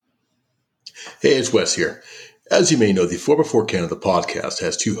Hey, it's Wes here. As you may know, the 4x4 Canada podcast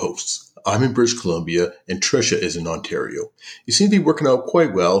has two hosts. I'm in British Columbia and Trisha is in Ontario. You seem to be working out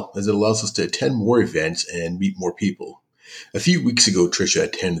quite well as it allows us to attend more events and meet more people. A few weeks ago, Trisha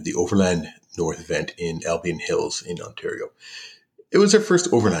attended the Overland North event in Albion Hills in Ontario. It was her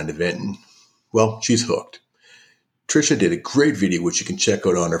first Overland event and, well, she's hooked. Trisha did a great video which you can check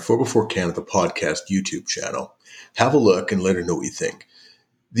out on her 4x4 Canada podcast YouTube channel. Have a look and let her know what you think.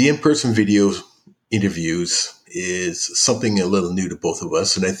 The in-person video interviews is something a little new to both of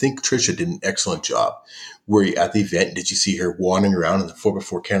us, and I think Trisha did an excellent job. Were you at the event? Did you see her wandering around in the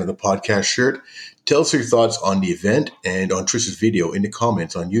 4x4 Canada podcast shirt? Tell us your thoughts on the event and on Trisha's video in the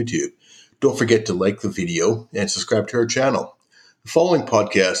comments on YouTube. Don't forget to like the video and subscribe to our channel. The following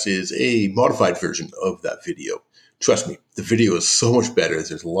podcast is a modified version of that video. Trust me, the video is so much better.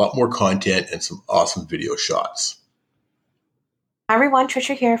 There's a lot more content and some awesome video shots. Hi everyone,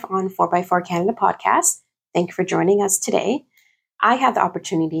 Trisha here on 4x4 Canada podcast. Thank you for joining us today. I had the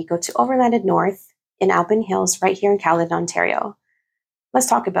opportunity to go to Overland North in Albion Hills right here in Caledon, Ontario. Let's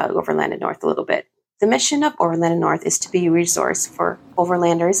talk about Overland North a little bit. The mission of Overland North is to be a resource for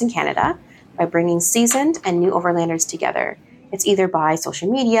overlanders in Canada by bringing seasoned and new overlanders together. It's either by social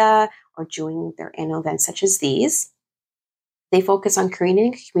media or during their annual events such as these. They focus on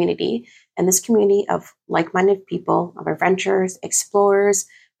creating a community, and this community of like-minded people, of adventurers, explorers,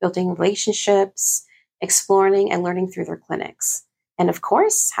 building relationships, exploring and learning through their clinics, and of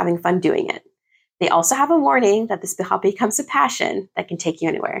course, having fun doing it. They also have a warning that this hobby becomes a passion that can take you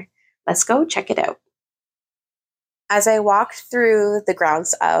anywhere. Let's go check it out. As I walked through the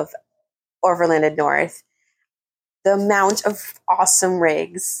grounds of Overland North, the amount of awesome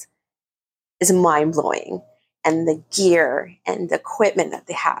rigs is mind-blowing. And the gear and the equipment that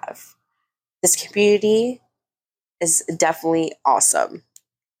they have. This community is definitely awesome.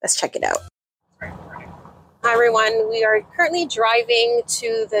 Let's check it out. Hi everyone, we are currently driving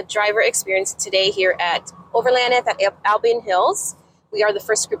to the driver experience today here at Overland at Albion Hills. We are the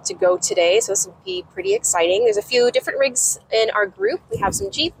first group to go today, so this will be pretty exciting. There's a few different rigs in our group. We have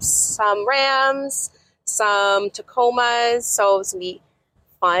some Jeeps, some Rams, some Tacomas, so it's going to be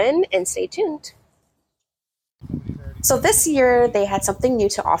fun, and stay tuned. So this year, they had something new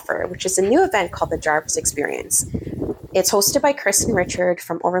to offer, which is a new event called the Driver's Experience. It's hosted by Chris and Richard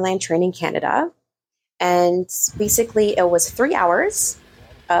from Overland Training Canada. And basically, it was 3 hours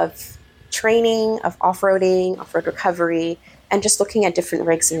of training, of off-roading, off-road recovery, and just looking at different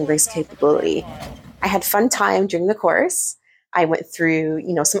rigs and rigs capability. I had fun time during the course. I went through,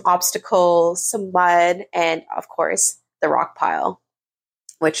 some obstacles, some mud, and of course, the rock pile,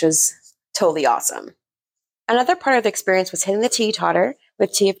 which was totally awesome. Another part of the experience was hitting the teeter-totter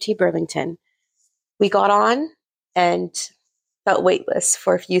with TFT Burlington. We got on and felt weightless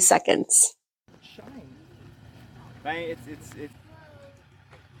for a few seconds. Do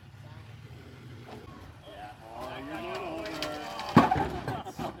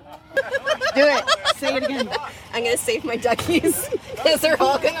it. Say it again. I'm going to save my duckies because they're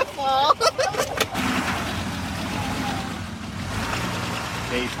all going to fall.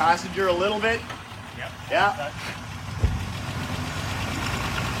 Okay, passenger a little bit. Yep. Yeah.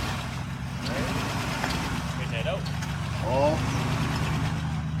 Straighten that out. Oh.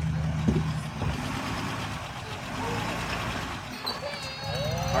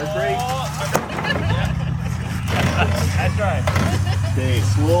 Hard brake. That's right. Okay,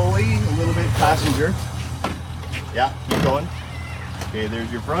 slowly, a little bit passenger. Yeah, keep going. Okay,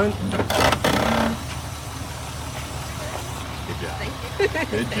 there's your front. Good job.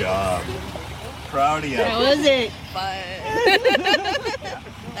 Thank you. Good job. Proud of you. How was it?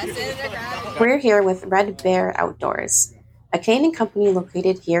 We're here with Red Bear Outdoors, a Canadian company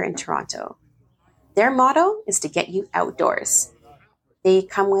located here in Toronto. Their motto is to get you outdoors. They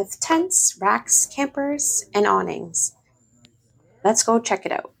come with tents, racks, campers, and awnings. Let's go check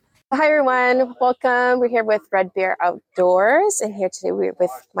it out. Hi everyone, welcome. We're here with Red Bear Outdoors, and here today we're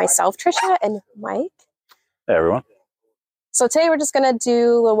with myself, Trisha, and Mike. Hey everyone. So today we're just going to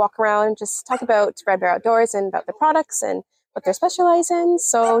do a little walk around, just talk about Red Bear Outdoors and about their products and what they specialize in.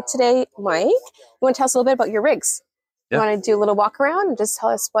 So today, Mike, you want to tell us a little bit about your rigs? You want to do a little walk around and just tell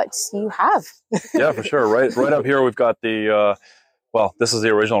us what you have? Yeah, for sure. Right up here, we've got the, this is the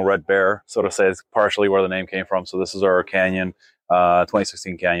original Red Bear, so to say. It's partially where the name came from. So this is our Canyon,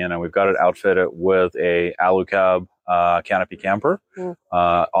 2016 Canyon, and we've got it outfitted with a alu cab canopy camper.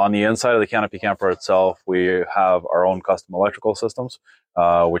 On the inside of the canopy camper itself, we have our own custom electrical systems,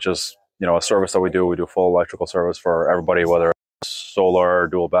 which is a service that we do. We do full electrical service for everybody, whether it's solar,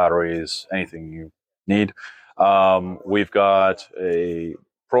 dual batteries, anything you need. We've got a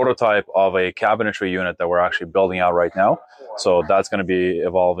prototype of a cabinetry unit that we're actually building out right now. So that's going to be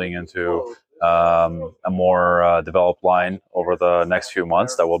evolving into a more developed line over the next few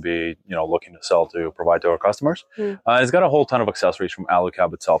months that we'll be, looking to sell to provide to our customers. It's got a whole ton of accessories from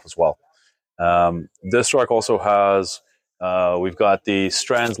AluCab itself as well. This truck also has, we've got the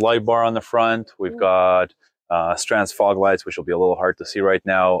Strands light bar on the front. We've got Strands fog lights, which will be a little hard to see right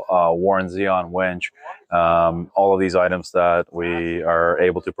now. Warren Xeon winch. All of these items that we are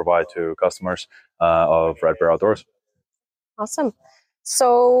able to provide to customers of Red Bear Outdoors. Awesome.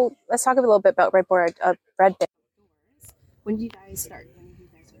 So let's talk a little bit about Red Bear. When did you guys start? When did you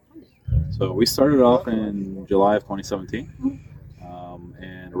guys get funded? So we started off in July of 2017.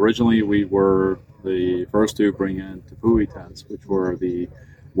 And originally we were the first to bring in Tepui tents, which were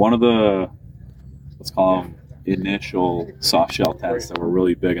one of the, let's call them, initial soft shell tents that were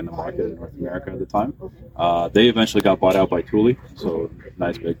really big in the market in North America at the time. They eventually got bought out by Thule, so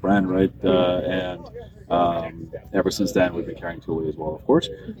nice big brand, right? And ever since then, we've been carrying Thule as well, of course.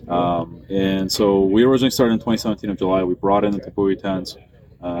 And so we originally started in 2017 of July. We brought in the Tepui tents.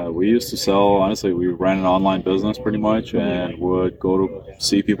 We used to sell, honestly, we ran an online business pretty much and would go to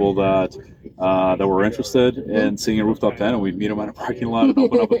see people that were interested in seeing a rooftop tent, and we'd meet them at a parking lot and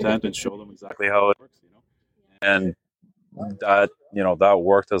open up a tent and show them exactly how it works, And that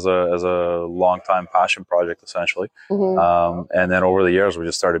worked as a long time passion project essentially. And then over the years, we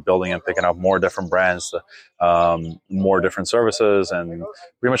just started building and picking up more different brands, more different services, and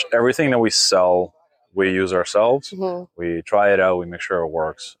pretty much everything that we sell, we use ourselves. We try it out. We make sure it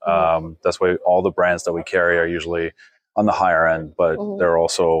works. That's why all the brands that we carry are usually on the higher end, but they're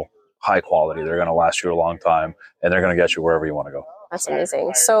also high quality. They're going to last you a long time, and they're going to get you wherever you want to go. That's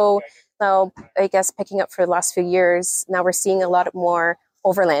amazing. So now, I guess picking up for the last few years, now we're seeing a lot more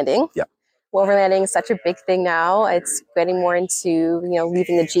overlanding. Yeah. Overlanding is such a big thing now. It's getting more into,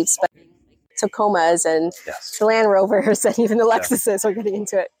 leaving the Jeeps, but Tacomas and the Land Rovers and even the Lexuses are getting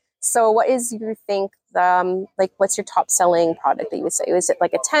into it. So what is you think, what's your top selling product that you would say? Is it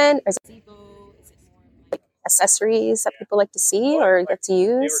like a tent? Or is it more like accessories that people like to see or get to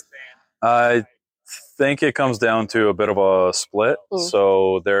use? I think it comes down to a bit of a split.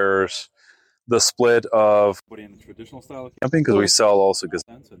 So there's the split of putting in the traditional style of camping, because we sell also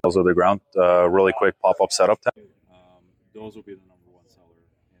gazelles. Those are the ground, really quick pop-up setup tent. Those will be the number one seller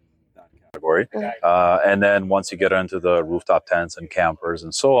in that category. And then once you get into the rooftop tents and campers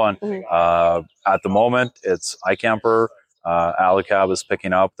and so on, at the moment it's iCamper. AluCab is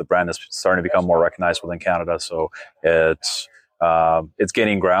picking up. The brand is starting to become more recognized within Canada, so it's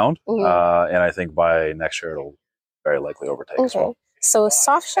gaining ground, and I think by next year it'll very likely overtake as well. So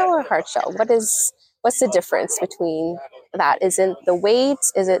soft shell or hard shell? What's the difference between that? Is it the weight?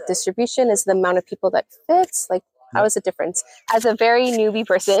 Is it distribution? Is it the amount of people that fits? How is the difference? As a very newbie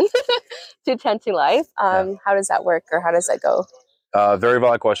person to tenting life, how does that work or how does that go? Very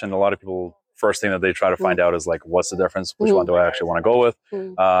valid question. A lot of people, first thing that they try to find out is what's the difference? Which one do I actually want to go with?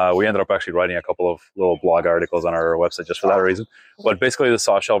 We ended up actually writing a couple of little blog articles on our website just for that reason. But basically the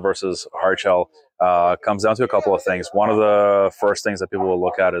soft shell versus hard shell comes down to a couple of things. One of the first things that people will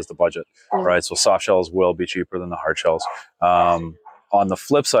look at is the budget, right? So soft shells will be cheaper than the hard shells. On the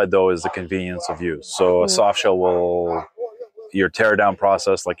flip side, though, is the convenience of use. So a soft shell your tear down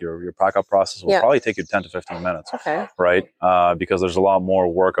process, your pack up process, will probably take you 10 to 15 minutes, right? Because there's a lot more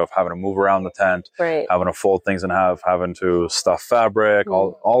work of having to move around the tent, having to fold things in half, having to stuff fabric.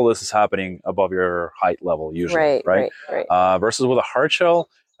 All this is happening above your height level usually, right? Versus with a hard shell,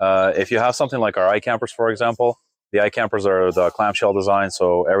 if you have something like our iCampers, for example, the iCampers are the clamshell design,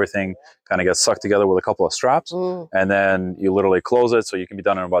 so everything kind of gets sucked together with a couple of straps, and then you literally close it, so you can be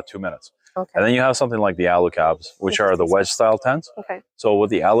done in about 2 minutes. And then you have something like the AluCabs, which are the wedge style tents. So with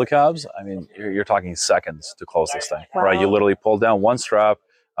the AluCabs, I mean, you're talking seconds to close this thing, right? You literally pull down one strap.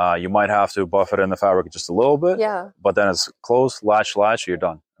 You might have to buff it in the fabric just a little bit, but then it's closed, latch, you're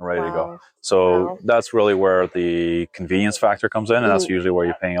done and ready to go. So that's really where the convenience factor comes in, and that's usually where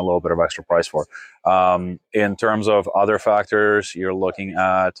you're paying a little bit of extra price for. In terms of other factors, you're looking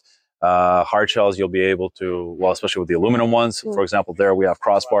at hard shells. You'll be able to, especially with the aluminum ones, for example, there we have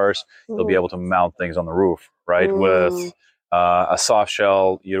crossbars. You'll be able to mount things on the roof, right? With a soft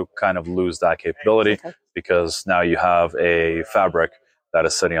shell, you kind of lose that capability because now you have a fabric that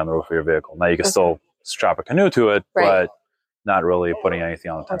is sitting on the roof of your vehicle. Now you can still strap a canoe to it, but not really putting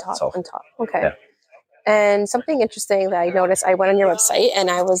anything on the tent itself. On top. And something interesting that I noticed, I went on your website and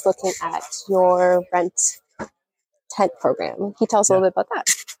I was looking at your rent tent program. Can you tell us a little bit about that?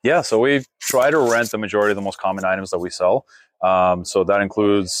 Yeah, so we try to rent the majority of the most common items that we sell. So that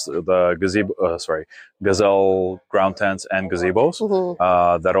includes the gazelle ground tents and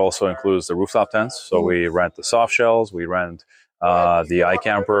gazebos. That also includes the rooftop tents. So we rent the soft shells, we rent the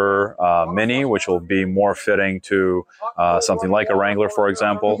iCamper Mini, which will be more fitting to something like a Wrangler, for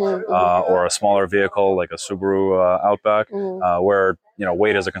example, or a smaller vehicle like a Subaru Outback, where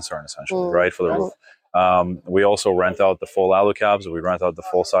weight is a concern essentially, right, for the roof. We also rent out the full alu cabs. We rent out the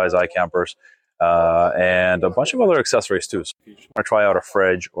full size iCampers. And a bunch of other accessories too. So if you want to try out a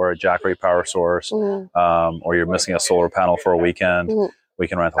fridge or a Jackery power source, or you're missing a solar panel for a weekend, we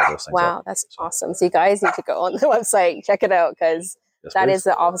can rent all those things. Wow, that's awesome. So you guys need to go on the website, check it out, because that is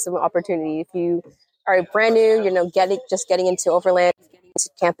an awesome opportunity. If you are brand new, just getting into Overland, into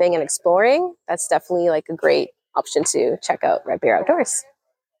camping and exploring, that's definitely like a great option to check out Red Bear Outdoors.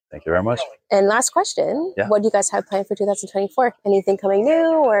 Thank you very much. And last question, what do you guys have planned for 2024? Anything coming new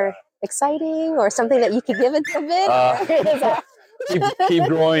or exciting, or something that you could give it a bit? Keep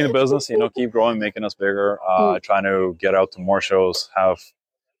growing the business, keep growing, making us bigger, trying to get out to more shows, have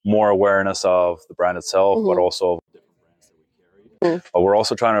more awareness of the brand itself, but also different brands that we carry. But we're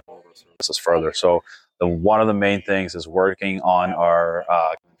also trying to evolve our services further. So one of the main things is working on our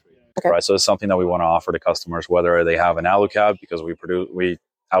right. So it's something that we want to offer to customers, whether they have an alu cab, because we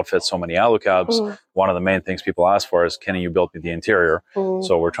outfit so many alu cabs. One of the main things people ask for is, can you build me the interior?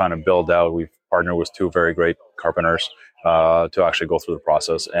 So we're trying to build out. We've partnered with two very great carpenters to actually go through the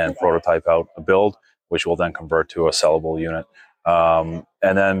process and prototype out a build, which will then convert to a sellable unit. And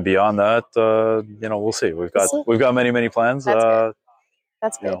then beyond that, we'll see. We've got many plans.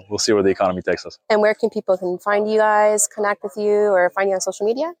 That's good. We'll see where the economy takes us. And where can people find you guys, connect with you, or find you on social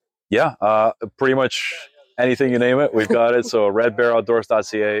media? Yeah, pretty much anything you name it, we've got it. So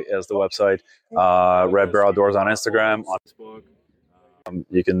redbearoutdoors.ca is the website. Red Bear Outdoors on Instagram, on Facebook.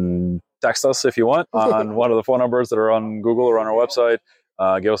 You can text us if you want on one of the phone numbers that are on Google or on our website.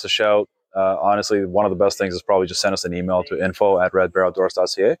 Give us a shout. Honestly, one of the best things is probably just send us an email to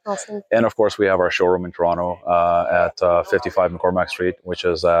info@redbearoutdoors.ca. Awesome. And of course, we have our showroom in Toronto at 55 McCormack Street, which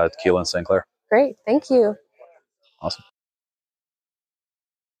is at Keelan St. Clair. Great. Thank you. Awesome.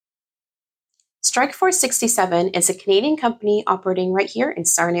 Strikeforce 67 is a Canadian company operating right here in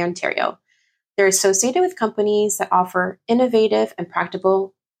Sarnia, Ontario. They're associated with companies that offer innovative and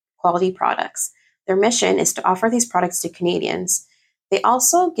practical quality products. Their mission is to offer these products to Canadians. They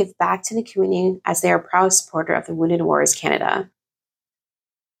also give back to the community as they are a proud supporter of the Wounded Warriors Canada.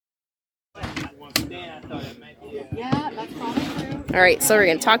 All right, so we're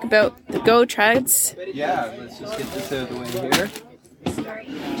going to talk about the Go Treads. Yeah, let's just get this out of the way here.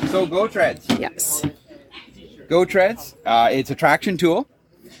 So Go Treads. Yes. Go Treads, it's a traction tool,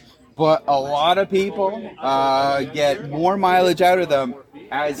 but a lot of people get more mileage out of them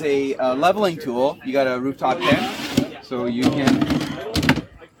as a leveling tool. You got a rooftop tent, so you can,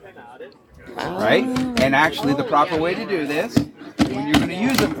 right? And actually the proper way to do this, when you're going to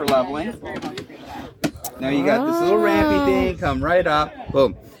use them for leveling, now you got this little rampy thing, come right up,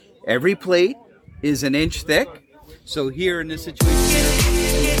 boom. Every plate is an inch thick. So here in this situation,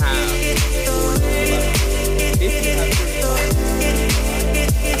 you have, if you have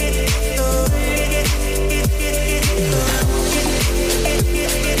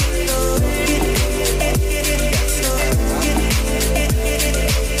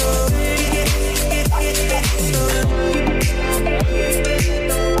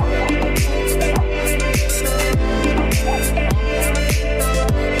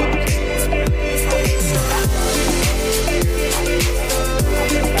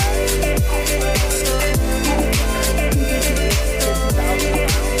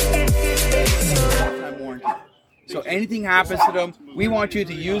anything happens to them, we want you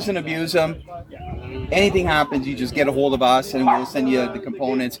to use and abuse them. Anything happens, you just get a hold of us and we'll send you the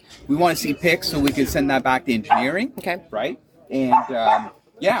components. We want to see pics so we can send that back to engineering. Okay. Right? And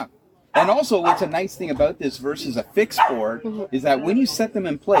yeah. And also what's a nice thing about this versus a fixed board is that when you set them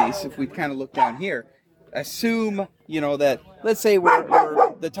in place, if we kind of look down here, assume, that, let's say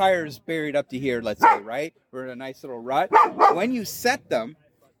we're the tire's buried up to here, let's say, right? We're in a nice little rut. When you set them,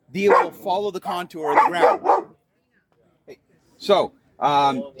 they will follow the contour of the ground. So,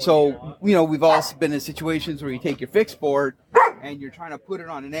 we've all been in situations where you take your fixed board and you're trying to put it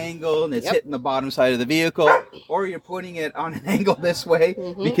on an angle and it's hitting the bottom side of the vehicle, or you're putting it on an angle this way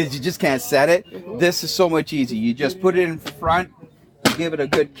because you just can't set it. This is so much easier. You just put it in front, give it a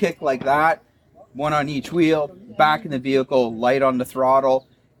good kick like that, one on each wheel, back in the vehicle, light on the throttle,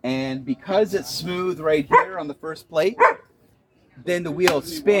 and because it's smooth right here on the first plate, then the wheel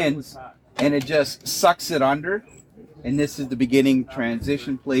spins and it just sucks it under. and this is the beginning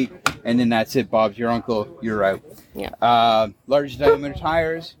transition plate, and then that's it. Bob's your uncle. You're out. Yeah. Large diameter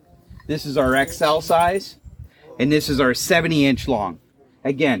tires. This is our XL size, and this is our 70-inch long.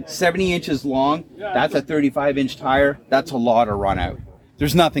 Again, 70 inches long. That's a 35-inch tire. That's a lot of run out.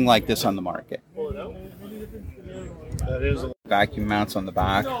 There's nothing like this on the market. Vacuum mounts on the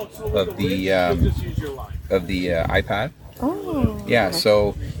back of the iPad. Oh. Yeah,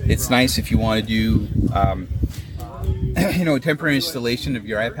 so it's nice if you want to do, a temporary installation of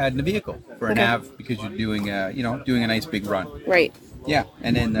your iPad in the vehicle for a nav because you're doing a nice big run. Right. Yeah,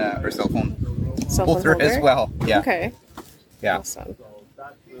 and then our cell phone Holder as well. Yeah. Okay. Yeah. Awesome.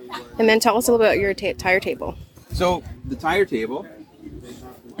 And then tell us a little bit about your tire table. So the tire table.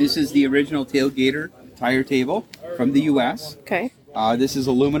 This is the original Tailgater tire table from the U.S. Okay. This is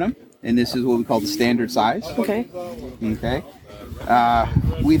aluminum, and this is what we call the standard size. Okay. Okay.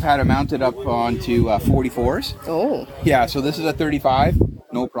 We've had it mounted up onto 44s. Oh. Yeah, so this is a 35,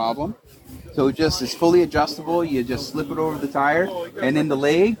 no problem. So it just is fully adjustable. You just slip it over the tire, and then the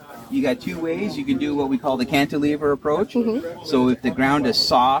leg, you got two ways. You can do what we call the cantilever approach. Mm-hmm. So if the ground is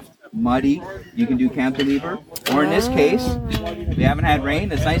soft, muddy, you can do cantilever. Or in this case, we haven't had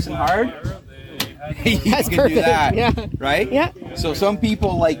rain, it's nice and hard. You That's can perfect. do that, Yeah. right? Yeah. So some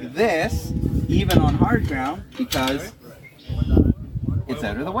people like this, even on hard ground, because it's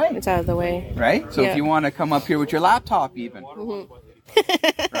out of the way. It's out of the way. Right? So Yeah. if you want to come up here with your laptop even. Mm-hmm.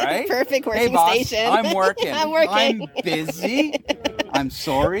 Right? Perfect working hey, boss, station. I'm working. I'm working. I'm busy. I'm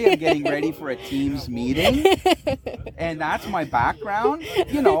sorry. I'm getting ready for a Teams meeting. And that's my background.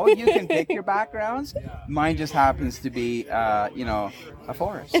 You can pick your backgrounds. Mine just happens to be, a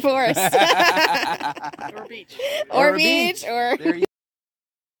forest. A forest. Or beach. Or beach. Or... There you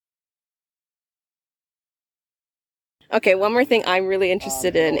Okay, one more thing I'm really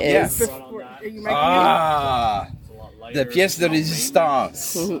interested in is... Yes. The pièce de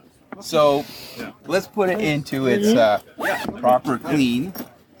résistance. Mm-hmm. So let's put it into its proper clean.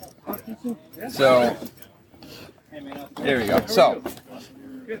 So there we go. So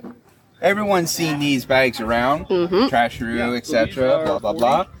everyone's seen these bags around, Trasharoo, etc. Blah blah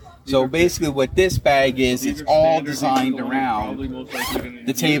blah. So basically, what this bag is, it's all designed around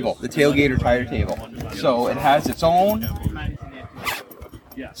the table, the Tailgater tire table. So it has its own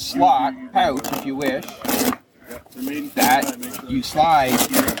slot pouch, if you wish, that you slide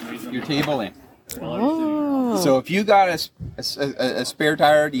your table in. Oh. So if you got a spare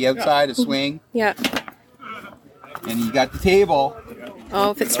tire, the outside, a swing, Yeah. and you got the table,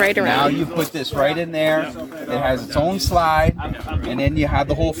 Oh, if it's right around. now you put this right in there. It has its own slide, and then you have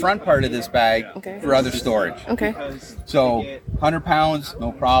the whole front part of this bag for other storage. Okay. So 100 pounds,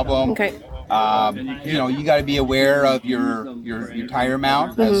 no problem. Okay. You got to be aware of your tire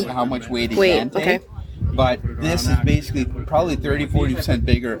mount as to how much weight it can take. Okay. But this is basically probably 30-40%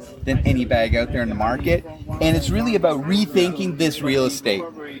 bigger than any bag out there in the market. And it's really about rethinking this real estate.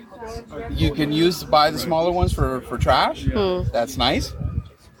 You can buy the smaller ones for trash. That's nice.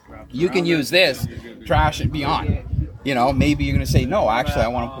 You can use this, trash and beyond. Maybe you're going to say, no, actually, I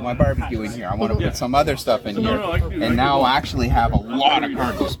want to put my barbecue in here. I want to put some other stuff in here. And now actually have a lot of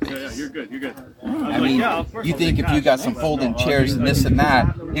cargo space. You're good. I mean, you think if you got some folding chairs and this and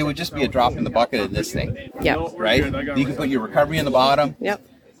that, it would just be a drop in the bucket in this thing. Yeah. Right? You can put your recovery on the bottom. Yep.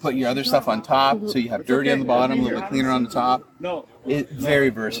 Put your other stuff on top, so you have dirty on the bottom, a little bit cleaner on the top. It's very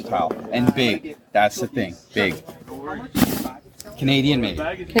versatile and big. That's the thing. Big. Canadian made.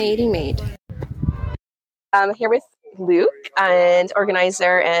 Canadian made. I'm here with Luke, and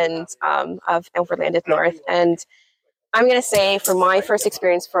organizer and of Overland North. And I'm going to say for my first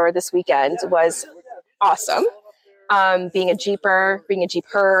experience for this weekend was awesome. Being a jeeper, being a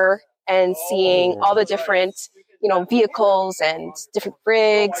jeeper, and seeing all the different vehicles and different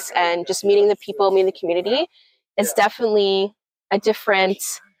rigs and just meeting the people, meeting the community is definitely a different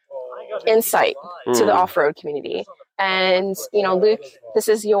insight to the off-road community. And, Luke, this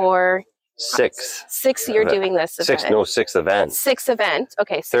is your sixth year doing this event. Sixth event. Sixth event.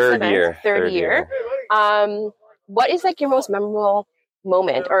 Okay. Third year. What is your most memorable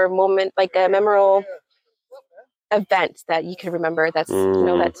moment or like a memorable event that you can remember? That's,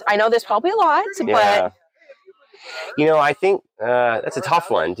 I know there's probably a lot, but I think that's a tough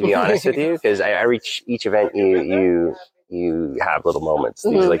one, to be honest with you, because I reach each event you have little moments,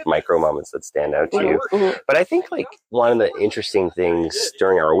 these like micro moments that stand out to you. But I think one of the interesting things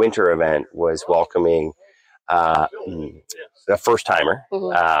during our winter event was welcoming a first timer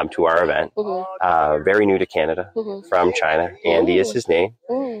to our event, very new to Canada, from China. Andy is his name.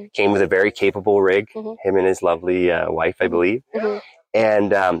 Came with a very capable rig, him and his lovely wife, I believe.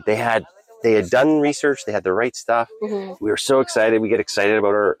 And they had they had done research. They had the right stuff. We were so excited. We get excited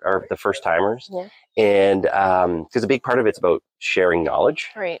about the first timers. Yeah. And because a big part of it's about sharing knowledge.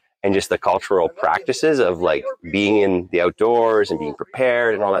 Right. And just the cultural practices of like being in the outdoors and being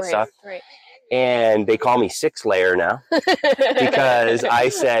prepared and all that stuff. Right. And they call me 6-layer now because I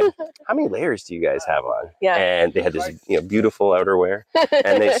said, how many layers do you guys have on? Yeah. And they had this beautiful outerwear.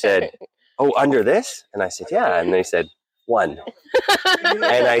 And they said, oh, under this? And I said, yeah. And they said, 1. And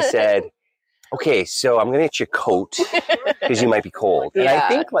I said, okay, so I'm going to get you a coat because you might be cold. And I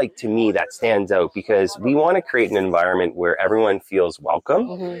think, like, to me, that stands out because we want to create an environment where everyone feels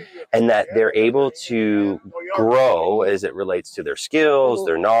welcome and that they're able to grow as it relates to their skills,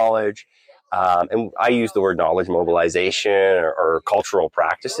 their knowledge. And I use the word knowledge mobilization or cultural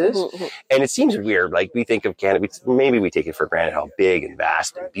practices. And it seems weird. Like, we think of Canada, maybe we take it for granted how big and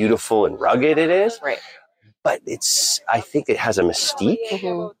vast and beautiful and rugged it is. Right. But I think it has a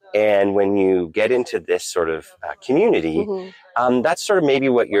mystique. And when you get into this sort of community, that's sort of maybe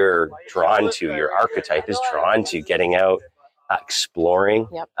what you're drawn to. Your archetype is drawn to getting out, exploring,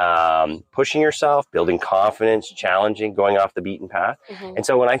 pushing yourself, building confidence, challenging, going off the beaten path. And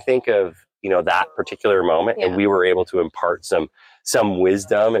so when I think of, that particular moment and we were able to impart some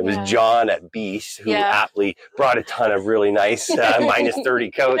wisdom. It was John at Beast who aptly brought a ton of really nice minus 30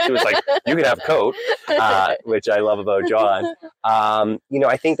 coats. He was like, you can have a coat, which I love about John.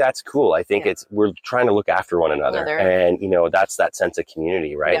 I think that's cool. I think we're trying to look after one another. And, that's that sense of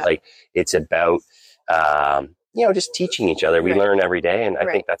community, right? Yeah. Like it's about, just teaching each other. We learn every day. And I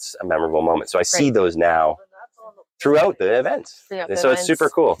think that's a memorable moment. So I see those now throughout the events. It's super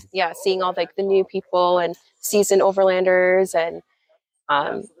cool. Yeah. Seeing all like the new people and seasoned overlanders and,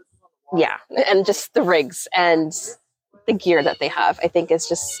 and just the rigs and the gear that they have, I think is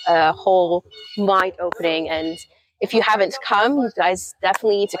just a whole mind opening. And if you haven't come, you guys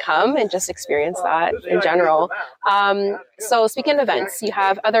definitely need to come and just experience that in general. So speaking of events, you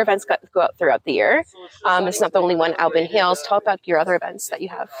have other events go out throughout the year. It's not the only one, Alban Hills. Tell about your other events that you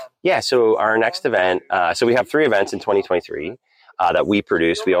have. Yeah, so our next event, so we have 3 events in 2023 that we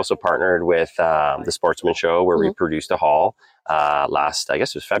produced. We also partnered with the Sportsman Show where we produced a haul last, I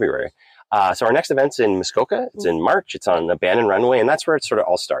guess it was February. So our next event's in Muskoka. It's in March. It's on the Abandoned Runway, and that's where it sort of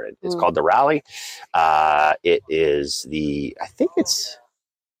all started. It's called the Rally. It is I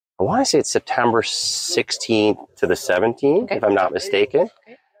want to say it's September 16th to the 17th, if I'm not mistaken.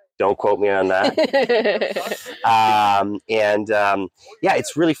 Don't quote me on that.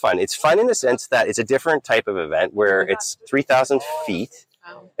 It's really fun. It's fun in the sense that it's a different type of event where it's 3,000 feet.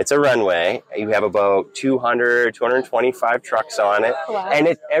 It's a runway. You have about 225 trucks on it. Wow. And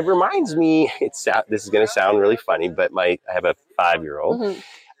it reminds me, this is going to sound really funny, but I have a 5-year-old,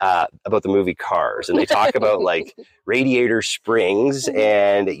 about the movie Cars. And they talk about like Radiator Springs,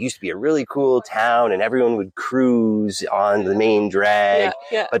 and it used to be a really cool town and everyone would cruise on the main drag.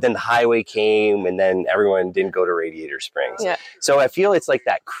 But then the highway came and then everyone didn't go to Radiator Springs. So I feel it's like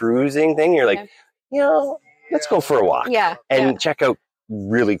that cruising thing. You're like, let's go for a walk and check out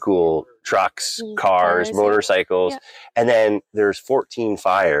really cool trucks, cars, motorcycles. And then there's 14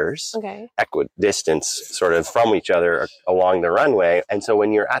 fires, equidistant sort of from each other along the runway. And so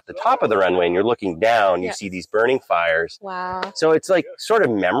when you're at the top of the runway and you're looking down, you see these burning fires. Wow. So it's like sort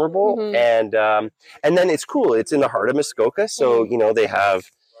of memorable. And then it's cool. It's in the heart of Muskoka. So, they have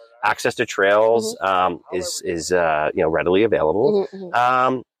access to trails, is readily available.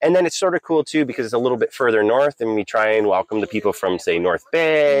 And then it's sort of cool too, because it's a little bit further north and we try and welcome the people from say North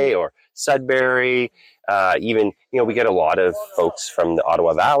Bay or Sudbury. Even, we get a lot of folks from the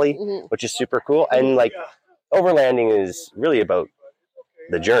Ottawa Valley, which is super cool. And like overlanding is really about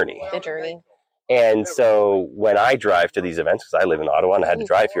the journey. And so when I drive to these events, because I live in Ottawa and I had to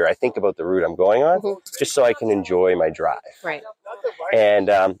drive here, I think about the route I'm going on just so I can enjoy my drive. Right. And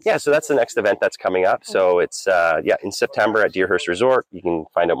so that's the next event that's coming up. So it's in September at Deerhurst Resort. You can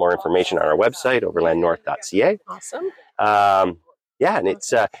find out more information on our website, overlandnorth.ca. Awesome. And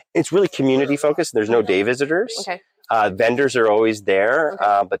it's really community focused. There's no day visitors. Okay. Vendors are always there,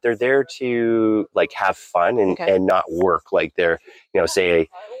 but they're there to like have fun and not work. Like they're, say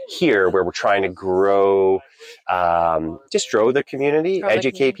here where we're trying to grow the community,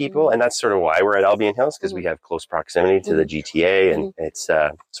 educate people. And that's sort of why we're at Albion Hills, because we have close proximity to the GTA. And it's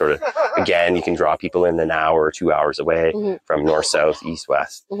sort of, again, you can draw people in an hour or 2 hours away from north, south, east,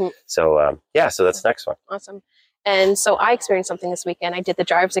 west. So, so that's the next one. Awesome. And so I experienced something this weekend. I did the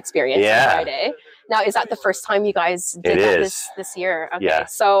driver's experience on Friday. Now, is that the first time you guys did this year? Okay. Yeah.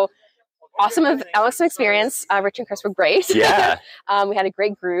 So awesome experience. Rich and Chris were great. Yeah. We had a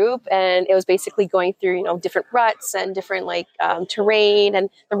great group, and it was basically going through, different ruts and different terrain and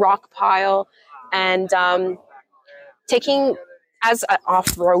the rock pile, and taking as an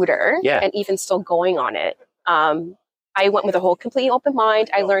off-roader and even still going on it. I went with a whole completely open mind.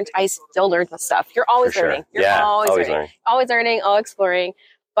 I still learned the stuff. You're always learning. You're always learning. Always learning, always exploring.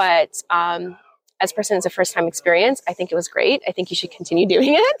 But as a person, it's a first time experience. I think it was great. I think you should continue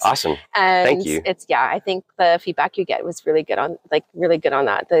doing it. Awesome. And thank you. I think the feedback you get was really good on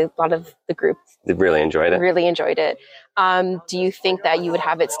that. A lot of the group really enjoyed it. Do you think that you would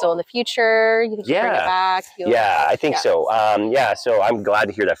have it still in the future? You think you bring it back? I think so. So I'm glad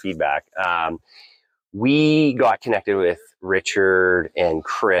to hear that feedback. We got connected with Richard and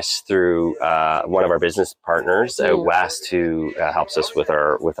Chris through one of our business partners out west who helps us with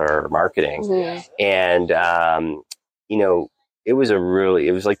our marketing. And it was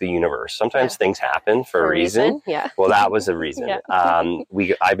like the universe. Sometimes things happen for a reason. Yeah. Well, that was a reason.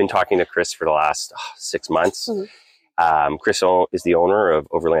 I've been talking to Chris for the last 6 months. Chris is the owner of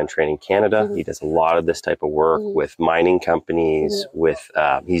Overland Training Canada. He does a lot of this type of work with mining companies.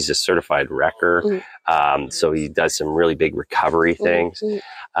 He's a certified wrecker, so he does some really big recovery things,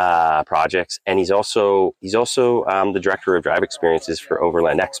 projects. And he's also the director of drive experiences for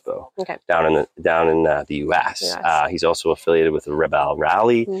Overland Expo down in the U.S. He's also affiliated with the Rebel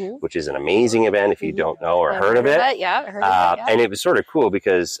Rally, which is an amazing event if you don't know or heard of it. I heard of it. And it was sort of cool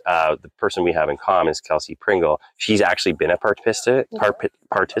because the person we have in common is Kelsey Pringle. She's actually been a participant,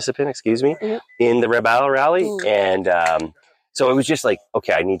 in the Rebel Rally. And so it was just like,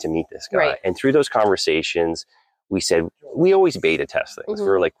 okay, I need to meet this guy. Right. And through those conversations, we said, we always beta test things. We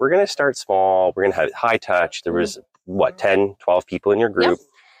were like, we're going to start small. We're going to have high touch. There was 10, 12 people in your group.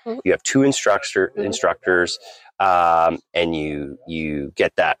 You have 2 instructors, and you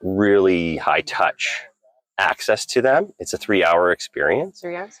get that really high touch access to them. It's a 3-hour experience.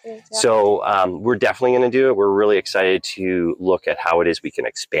 So we're definitely going to do it. We're really excited to look at how it is we can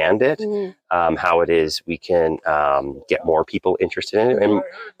expand it, how it is we can get more people interested in it,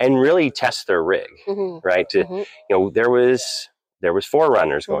 and really test their rig, right? There was 4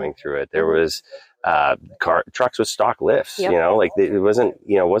 runners going through it. There was trucks with stock lifts. It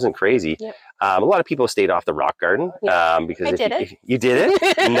wasn't crazy. A lot of people stayed off the rock garden because you did it.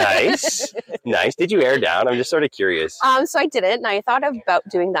 Nice. Did you air down? I'm just sort of curious. So I didn't, and I thought about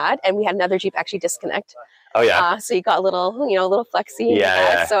doing that, and we had another Jeep actually disconnect. Oh yeah. So you got a little flexy.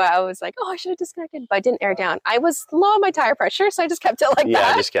 Yeah. So I was like, I should have disconnected, but I didn't air down. I was low on my tire pressure, so I just kept it like that.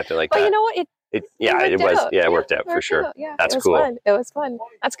 Yeah, just kept it like that. But you know what? It worked out for sure. Yeah, that's cool. It was fun.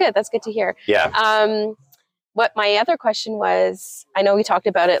 That's good. That's good to hear. Yeah. What my other question was, I know we talked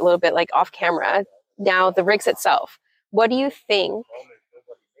about it a little bit off camera. Now the rigs itself, what do you think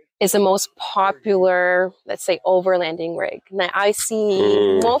is the most popular, let's say, overlanding rig? Now I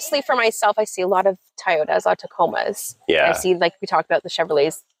see mostly for myself, I see a lot of Toyotas, a lot of Tacomas. Yeah. I see, like we talked about, the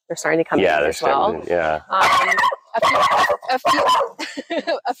Chevrolets. They're starting to come in as well.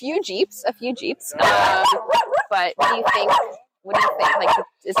 A few Jeeps. But what do you think?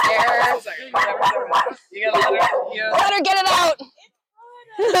 Is there? You better get it out.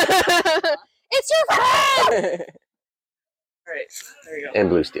 It's your friend. All right, there you go. And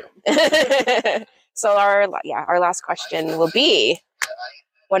blue steel. So our last question will be,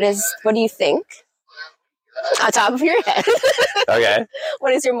 what do you think? On top of your head. Okay.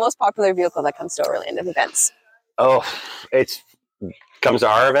 What is your most popular vehicle that comes to Overland events? Oh, comes to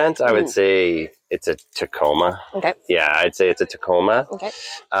our event, I would say it's a Tacoma. Okay. Yeah, I'd say it's a Tacoma. Okay.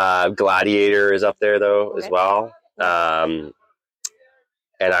 Gladiator is up there though as well. And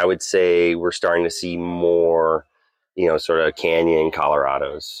I would say we're starting to see more, sort of Canyon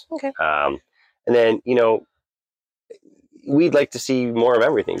Colorados. Okay. And then, we'd like to see more of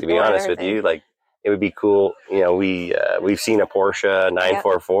everything, to be honest with you. Like, it would be cool. We've seen a Porsche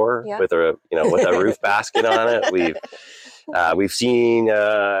 944 with a roof basket on it. We've seen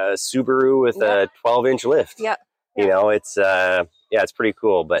a Subaru with a 12-inch lift. Yeah. It's pretty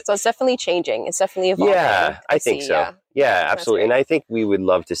cool. But so it's definitely changing. It's definitely evolving. Yeah, I think so. Yeah, absolutely. And I think we would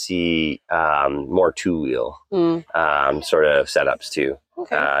love to see more 2-wheel sort of setups too.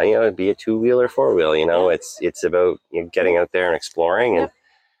 Okay. It'd be a 2-wheel or 4-wheel. It's about getting out there and exploring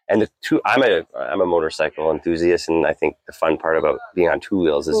and I'm a motorcycle enthusiast, and I think the fun part about being on 2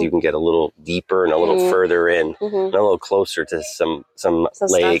 wheels is you can get a little deeper and a little further in, and a little closer to some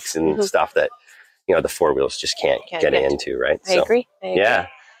lakes and stuff that the 4 wheels just can't get into, right? I agree. Yeah.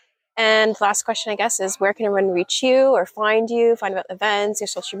 And last question, I guess, is where can everyone reach you or find about events, your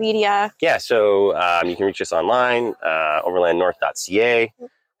social media? Yeah, so you can reach us online, overlandnorth.ca.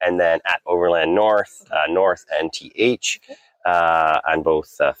 and then at Overland North, North NTH, on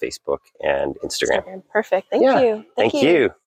both Facebook and Instagram. Perfect. Thank you. Thank you.